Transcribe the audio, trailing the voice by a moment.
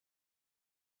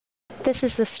This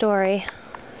is the story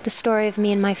of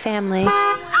me and my family. Lay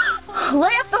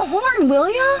up the horn, will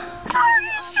ya?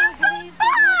 It's just so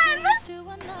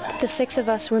fun! The 6 of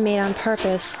us were made on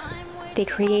purpose. They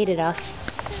created us.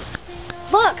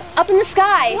 Look, up in the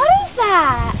sky. What is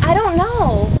that? I don't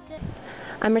know.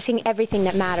 I'm risking everything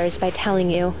that matters by telling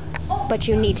you, but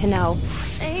you need to know.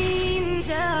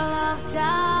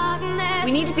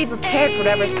 We need to be prepared for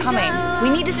whatever's coming. We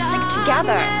need to stick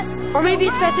together. Or maybe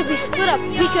it's best if we split up.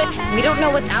 We don't know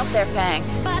what's out there, Fang.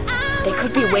 They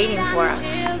could be waiting for us.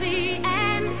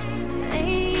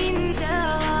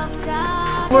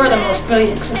 We're the most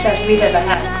brilliant success we've ever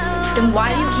had. Then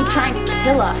why do you keep trying to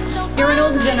kill us? You're an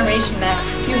older generation, Max.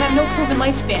 You have no proven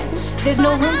lifespan. There's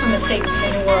no room for mistakes in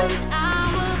the new world.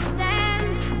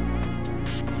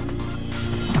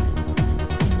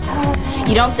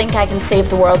 You don't think I can save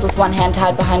the world with one hand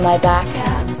tied behind my back?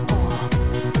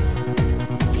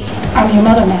 I'm your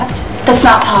mother, Max. That's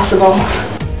not possible.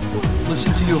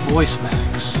 Listen to your voice,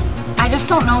 Max. I just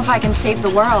don't know if I can save the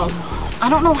world. I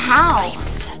don't know how.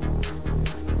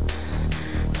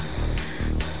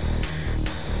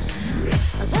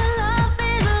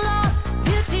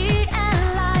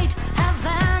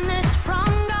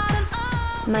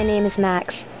 My name is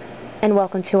Max, and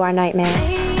welcome to our nightmare.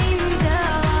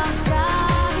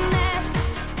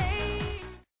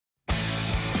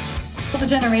 Older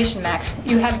generation, Max.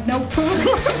 You have no proof.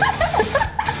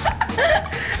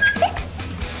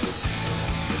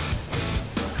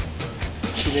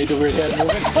 She made the weird head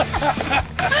moving.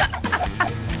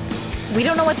 We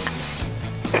don't know what...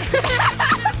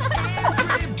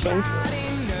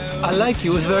 I like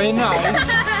you. It's very nice.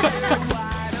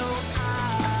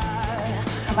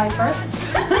 Am I first?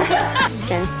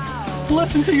 Jenn.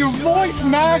 Listen to your voice,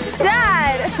 Max.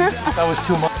 Dad! That was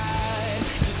too much.